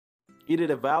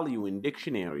edit a value in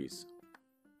dictionaries.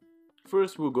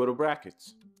 First, we'll go to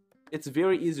brackets. It's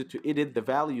very easy to edit the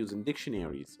values in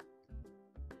dictionaries.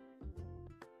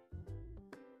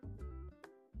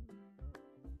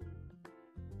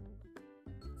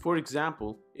 For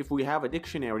example, if we have a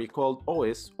dictionary called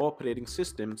OS, operating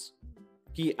systems,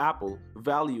 key Apple,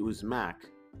 value is Mac,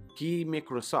 key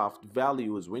Microsoft,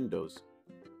 value is Windows,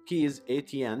 keys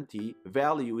AT&T,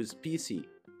 value is PC.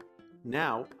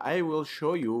 Now, I will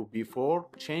show you before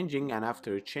changing and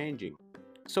after changing.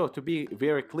 So to be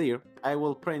very clear, I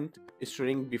will print a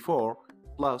string before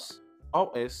plus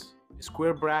OS,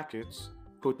 square brackets,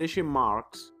 quotation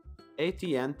marks,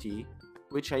 AT&T,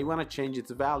 which I want to change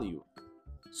its value.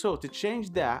 So to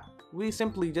change that, we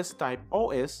simply just type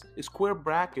OS, square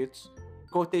brackets,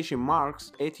 quotation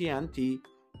marks, AT&T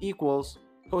equals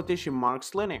quotation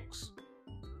marks Linux.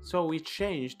 So we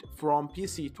changed from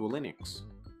PC to Linux.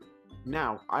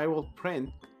 Now I will print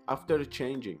after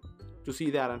changing. To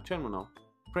see that on terminal,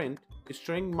 print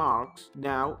string marks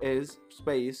now is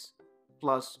space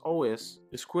plus OS,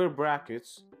 square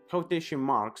brackets, quotation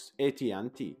marks,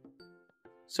 AT&T.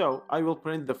 So I will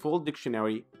print the full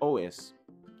dictionary OS.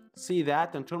 See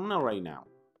that on terminal right now.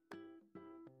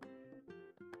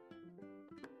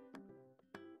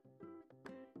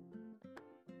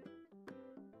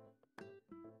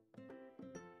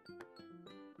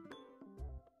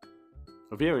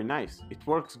 Very nice, it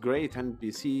works great and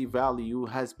PC value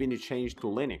has been changed to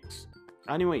Linux.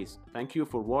 Anyways, thank you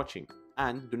for watching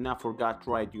and do not forget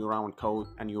to write your own code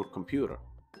on your computer.